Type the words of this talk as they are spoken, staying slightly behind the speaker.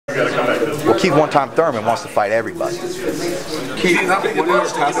Keith One Time Thurman wants to fight everybody. Keith, when you were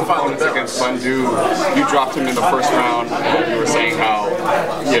past opponents against Bundu, you dropped him in the first round. You were saying how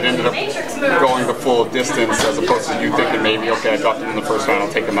it ended up going the full distance as opposed to you thinking maybe, okay, I dropped him in the first round,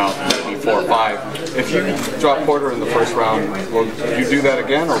 I'll take him out maybe 4 or 5. If you drop Porter in the first round, will you do that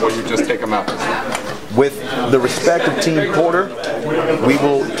again, or will you just take him out? With the respect of Team Porter, we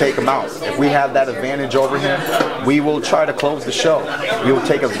will take him out. If we have that advantage over him, we will try to close the show. We will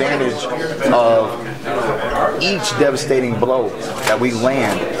take advantage of each devastating blow that we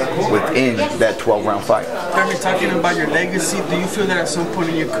land within that 12-round fight. Thurman, talking about your legacy, do you feel that at some point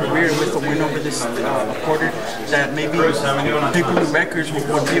in your career, with a win over this Porter, that maybe pay-per-view records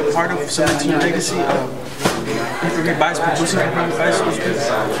would be a part of cementing your legacy? Pay-per-view buys, producing pay-per-view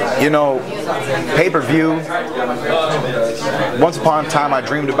buys? You know, pay-per-view, once upon a time I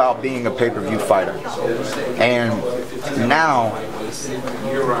dreamed about being a pay-per-view fighter. And now,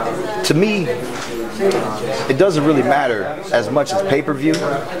 to me, it doesn't really matter as much as pay-per-view.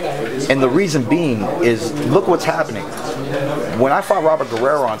 And the reason being is, look what's happening. When I fought Robert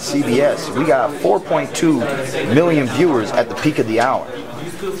Guerrero on CBS, we got 4.2 million viewers at the peak of the hour.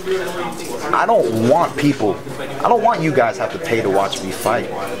 I don't want you guys have to pay to watch me fight.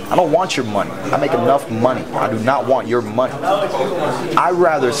 I don't want your money. I make enough money. I do not want your money. I'd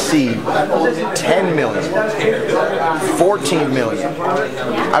rather see 10 million, 14 million.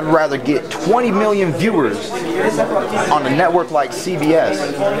 I'd rather get 20 million viewers on a network like CBS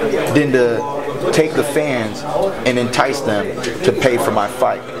than to take the fans and entice them to pay for my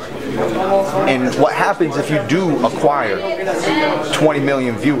fight. And what happens if you do acquire 20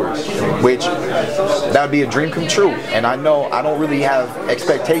 million viewers, which that would be a dream come true. And I know I don't really have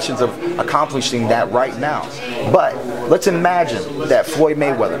expectations of accomplishing that right now. But let's imagine that Floyd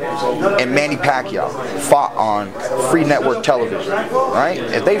Mayweather and Manny Pacquiao fought on free network television, right?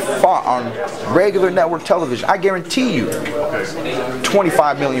 If they fought on regular network television, I guarantee you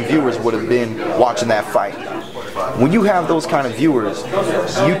 25 million viewers would have been watching that fight. When you have those kind of viewers,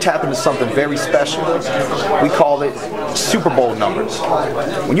 you tap into something very special. We call it Super Bowl numbers.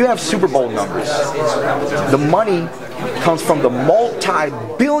 When you have Super Bowl numbers, the money comes from the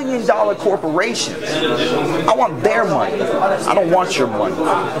multi-billion-dollar corporations. I want their money. I don't want your money.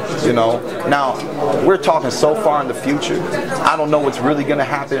 You know. Now, we're talking so far in the future. I don't know what's really going to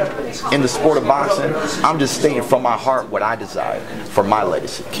happen in the sport of boxing. I'm just stating from my heart what I desire for my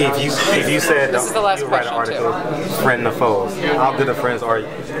legacy. Keith, you said this is the last you write an article, friend of foes. How good of friends are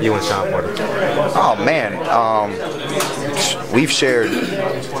you and Sean Porter? Oh man, we've shared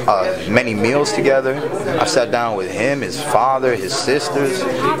many meals together. I've sat down with him, his father, his sisters.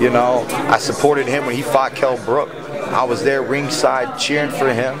 You know, I supported him when he fought Kell Brook. I was there ringside cheering for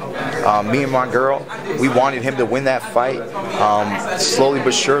him. Me and my girl, we wanted him to win that fight. Slowly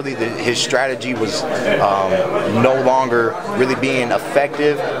but surely, his strategy was no longer really being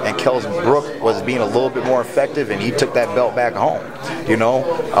effective, and Kell Brook was being a little bit more effective, and he took that belt back home. You know,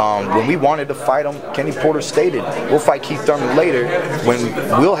 when we wanted to fight him, Kenny Porter stated, we'll fight Keith Thurman later when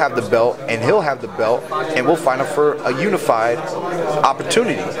we'll have the belt and he'll have the belt, and we'll fight him for a unified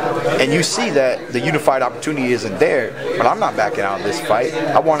opportunity. And you see that the unified opportunity isn't there, but I'm not backing out of this fight.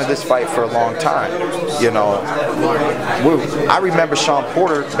 I wanted this fight for a long time. You know, I remember Sean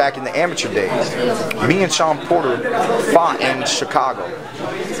Porter back in the amateur days. Me and Sean Porter fought in Chicago.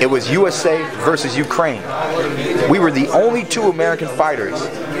 It was USA versus Ukraine. We were the only 2 American fighters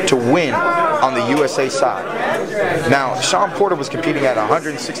to win on the USA side. Now, Sean Porter was competing at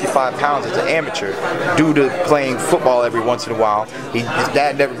 165 pounds as an amateur due to playing football every once in a while. His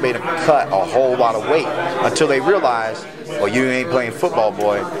dad never made him cut a whole lot of weight until they realized, well, you ain't playing football,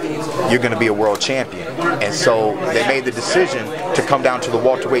 boy. You're going to be a world champion. And so they made the decision to come down to the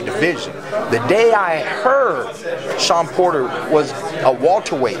welterweight division. The day I heard Sean Porter was a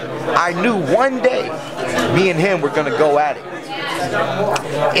welterweight, I knew one day me and him were going to go at it.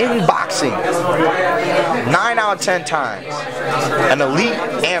 In boxing, 9 out of 10 times, an elite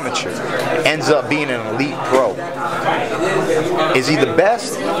amateur ends up being an elite pro. Is he the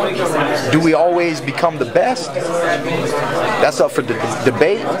best? Do we always become the best? That's up for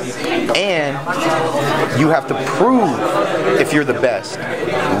debate, and you have to prove if you're the best,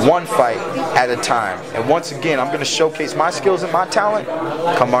 one fight at a time. And once again, I'm going to showcase my skills and my talent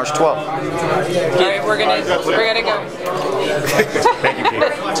come March 12th. All right, we're gonna go. Thank you,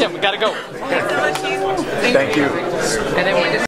 Keith. Tim, we gotta go. Thank you. And then we just